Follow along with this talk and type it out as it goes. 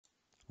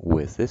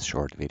With this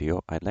short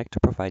video, I'd like to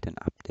provide an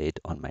update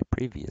on my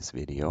previous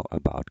video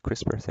about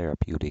CRISPR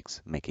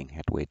Therapeutics making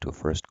headway to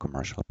first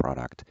commercial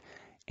product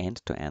and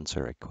to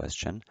answer a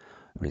question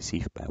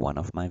received by one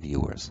of my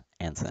viewers,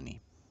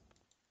 Anthony.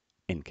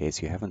 In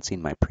case you haven't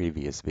seen my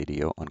previous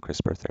video on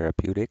CRISPR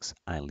Therapeutics,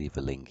 I'll leave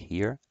a link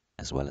here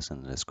as well as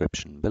in the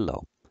description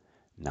below.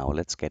 Now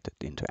let's get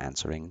into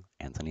answering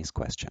Anthony's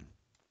question.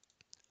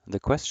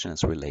 The question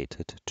is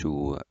related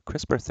to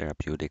CRISPR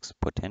Therapeutics'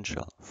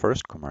 potential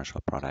first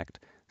commercial product,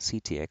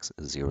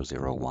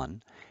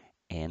 CTX001,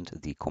 and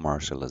the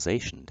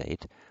commercialization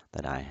date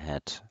that I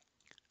had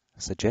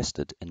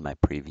suggested in my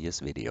previous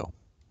video.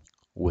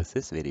 With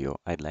this video,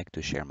 I'd like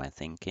to share my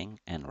thinking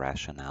and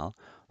rationale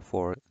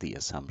for the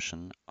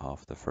assumption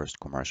of the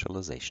first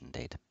commercialization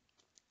date.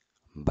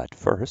 But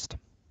first,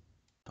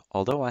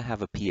 although I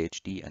have a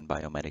PhD in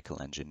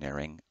biomedical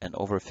engineering and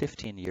over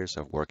 15 years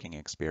of working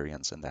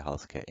experience in the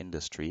healthcare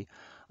industry,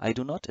 I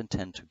do not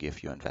intend to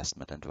give you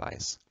investment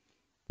advice.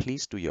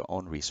 Please do your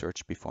own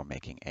research before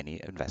making any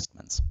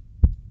investments.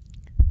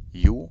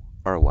 You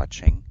are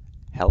watching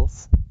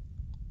Health,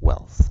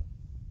 Wealth.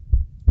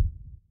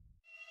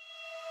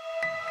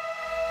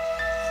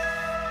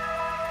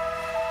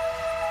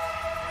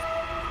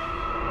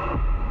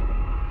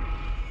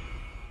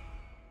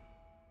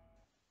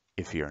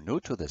 If you're new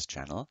to this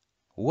channel,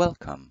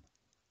 welcome.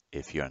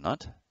 If you're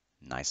not,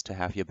 nice to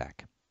have you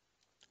back.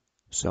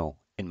 So,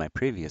 in my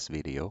previous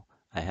video,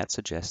 I had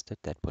suggested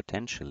that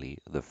potentially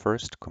the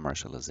first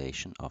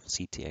commercialization of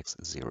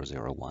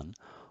CTX001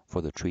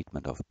 for the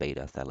treatment of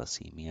beta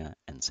thalassemia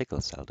and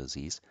sickle cell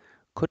disease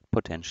could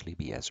potentially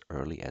be as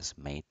early as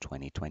May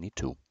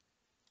 2022.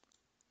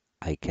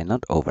 I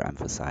cannot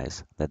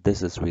overemphasize that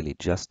this is really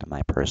just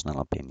my personal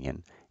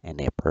opinion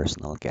and a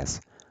personal guess.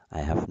 I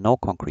have no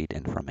concrete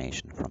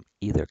information from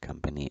either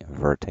company,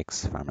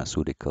 Vertex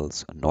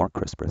Pharmaceuticals nor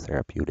CRISPR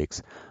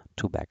Therapeutics,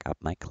 to back up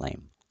my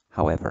claim.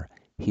 However,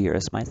 here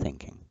is my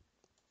thinking.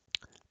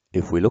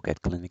 If we look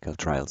at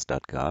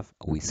clinicaltrials.gov,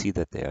 we see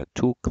that there are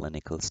two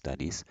clinical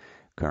studies,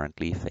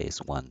 currently phase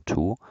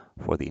 1-2,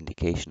 for the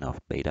indication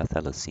of beta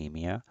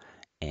thalassemia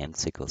and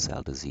sickle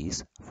cell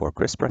disease for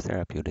CRISPR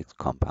Therapeutics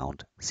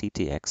compound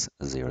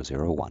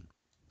CTX001.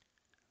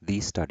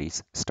 These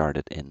studies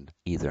started in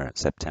either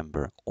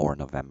September or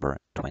November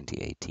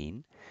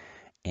 2018,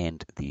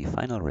 and the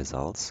final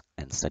results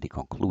and study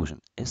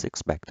conclusion is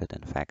expected,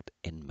 in fact,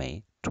 in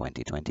May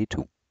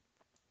 2022.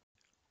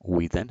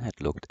 We then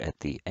had looked at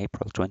the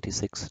April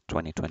 26,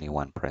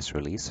 2021 press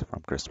release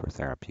from CRISPR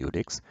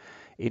Therapeutics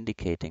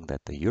indicating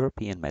that the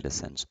European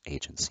Medicines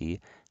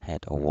Agency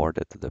had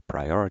awarded the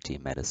priority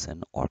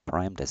medicine or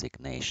PRIME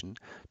designation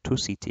to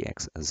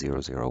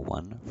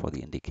CTX001 for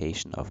the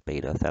indication of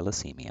beta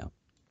thalassemia.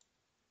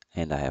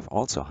 And I have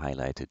also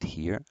highlighted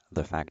here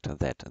the fact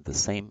that the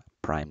same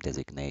PRIME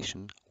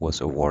designation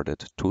was awarded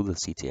to the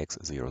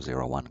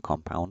CTX001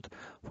 compound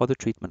for the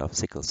treatment of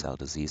sickle cell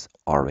disease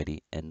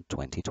already in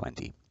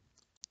 2020.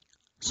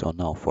 So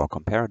now, for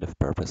comparative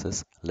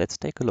purposes, let's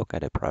take a look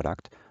at a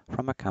product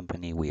from a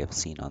company we have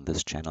seen on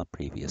this channel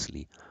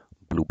previously,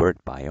 Bluebird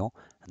Bio,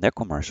 and their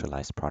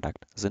commercialized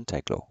product,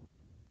 Zynteglo.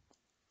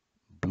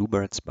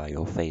 Bluebird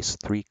Bio phase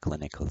 3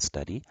 clinical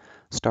study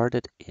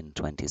started in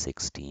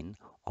 2016,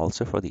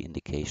 also for the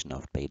indication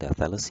of beta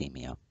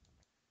thalassemia.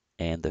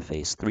 And the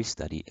phase 3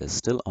 study is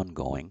still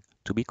ongoing,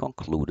 to be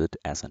concluded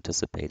as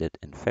anticipated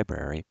in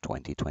February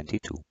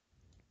 2022.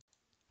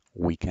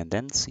 We can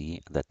then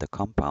see that the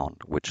compound,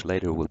 which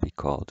later will be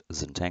called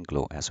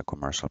Zynteglo as a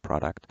commercial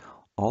product,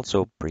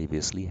 also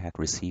previously had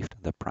received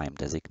the PRIME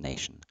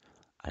designation.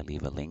 I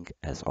leave a link,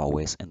 as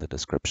always, in the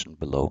description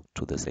below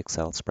to this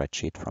Excel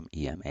spreadsheet from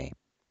EMA.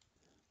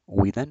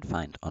 We then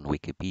find on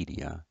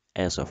Wikipedia,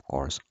 as of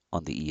course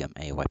on the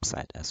EMA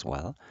website as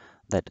well,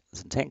 that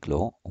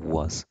Zynteglo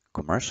was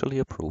commercially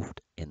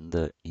approved in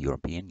the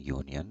European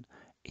Union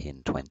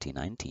in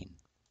 2019.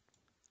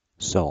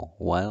 So,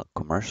 while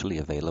commercially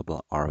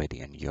available already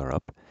in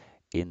Europe,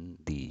 in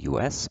the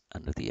US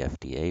under the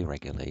FDA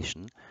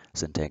regulation,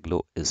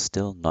 Zynteglo is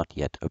still not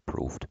yet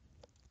approved.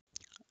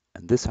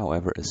 And this,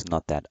 however, is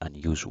not that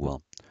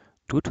unusual.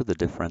 Due to the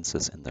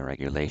differences in the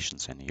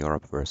regulations in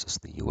Europe versus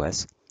the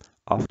US,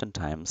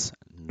 oftentimes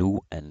new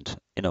and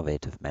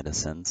innovative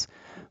medicines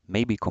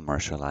may be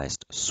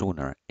commercialized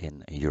sooner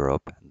in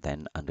Europe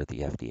than under the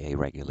FDA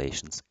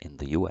regulations in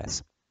the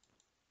US.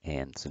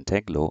 And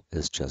Zynteglo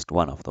is just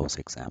one of those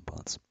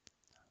examples.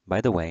 By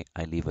the way,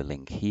 I leave a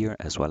link here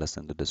as well as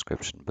in the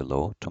description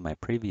below to my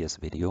previous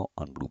video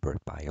on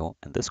Bluebird Bio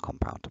and this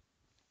compound.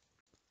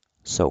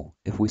 So,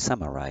 if we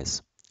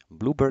summarize,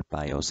 Bluebird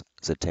Bio's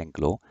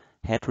Zynteglo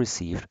had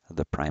received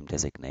the PRIME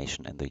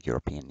designation in the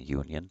European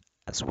Union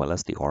as well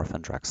as the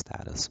orphan drug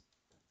status.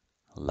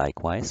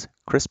 Likewise,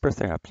 CRISPR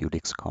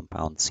Therapeutics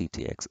compound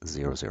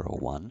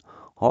CTX001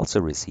 also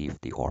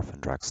received the orphan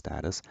drug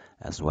status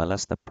as well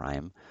as the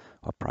PRIME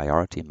or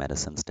priority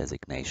medicines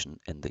designation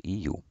in the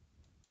EU.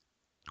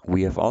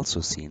 We have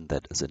also seen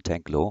that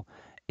Zynteglo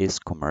is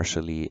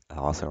commercially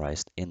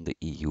authorized in the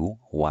EU,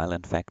 while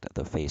in fact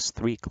the phase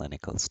 3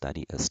 clinical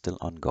study is still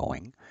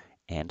ongoing,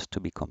 and to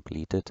be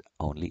completed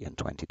only in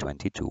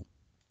 2022.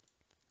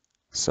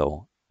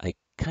 So I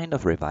kind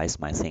of revised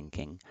my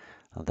thinking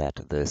that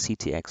the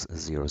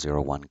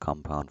CTX001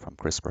 compound from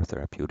CRISPR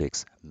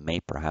Therapeutics may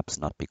perhaps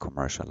not be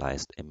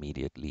commercialized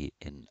immediately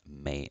in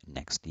May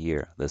next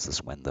year. This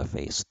is when the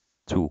phase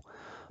 2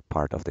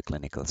 part of the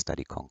clinical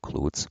study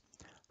concludes.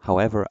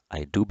 However,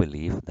 I do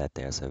believe that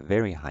there's a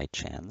very high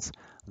chance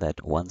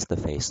that once the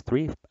phase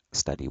 3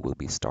 study will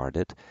be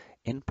started,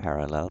 in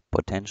parallel,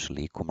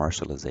 potentially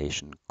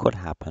commercialization could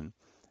happen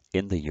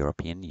in the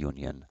European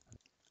Union.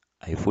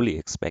 I fully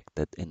expect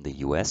that in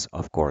the US,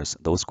 of course,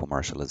 those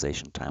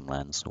commercialization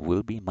timelines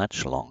will be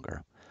much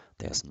longer.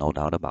 There's no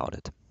doubt about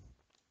it.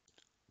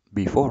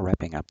 Before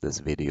wrapping up this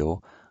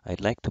video,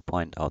 I'd like to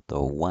point out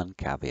though one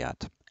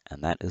caveat,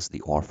 and that is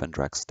the orphan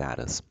drug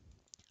status.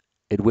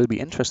 It will be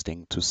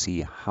interesting to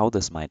see how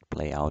this might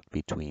play out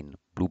between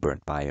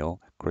Bluebird Bio,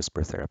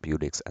 CRISPR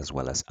Therapeutics, as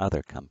well as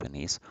other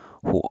companies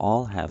who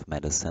all have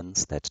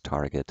medicines that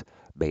target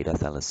beta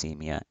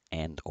thalassemia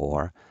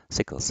and/or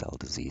sickle cell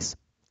disease.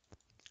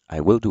 I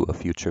will do a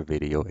future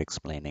video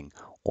explaining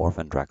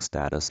orphan drug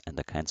status and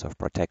the kinds of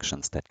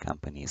protections that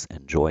companies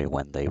enjoy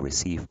when they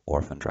receive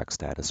orphan drug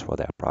status for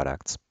their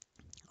products.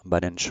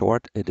 But in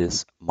short, it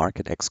is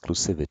market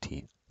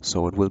exclusivity.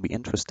 So it will be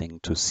interesting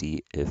to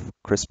see if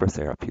CRISPR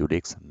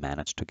Therapeutics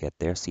manage to get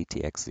their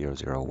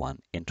CTX001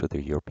 into the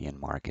European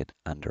market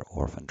under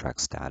orphan drug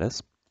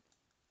status,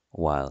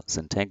 while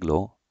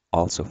Zynteglo,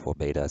 also for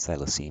beta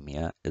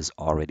thalassemia, is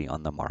already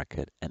on the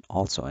market and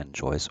also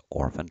enjoys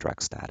orphan drug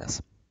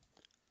status.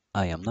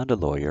 I am not a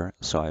lawyer,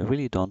 so I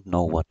really don't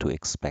know what to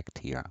expect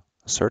here.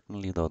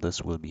 Certainly, though,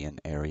 this will be an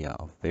area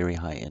of very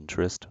high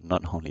interest,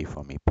 not only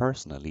for me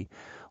personally,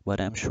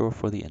 but I'm sure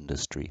for the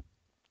industry.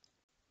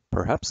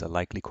 Perhaps a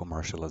likely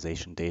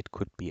commercialization date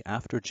could be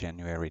after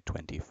January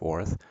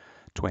 24th,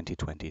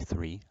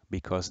 2023,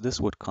 because this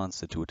would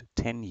constitute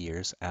 10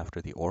 years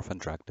after the orphan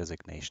drug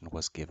designation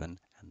was given,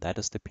 and that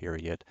is the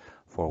period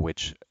for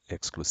which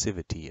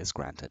exclusivity is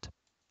granted.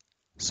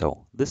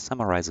 So, this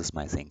summarizes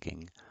my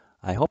thinking.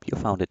 I hope you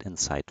found it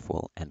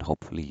insightful and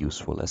hopefully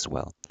useful as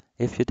well.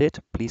 If you did,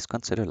 please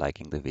consider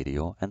liking the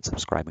video and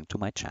subscribing to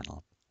my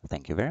channel.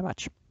 Thank you very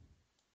much.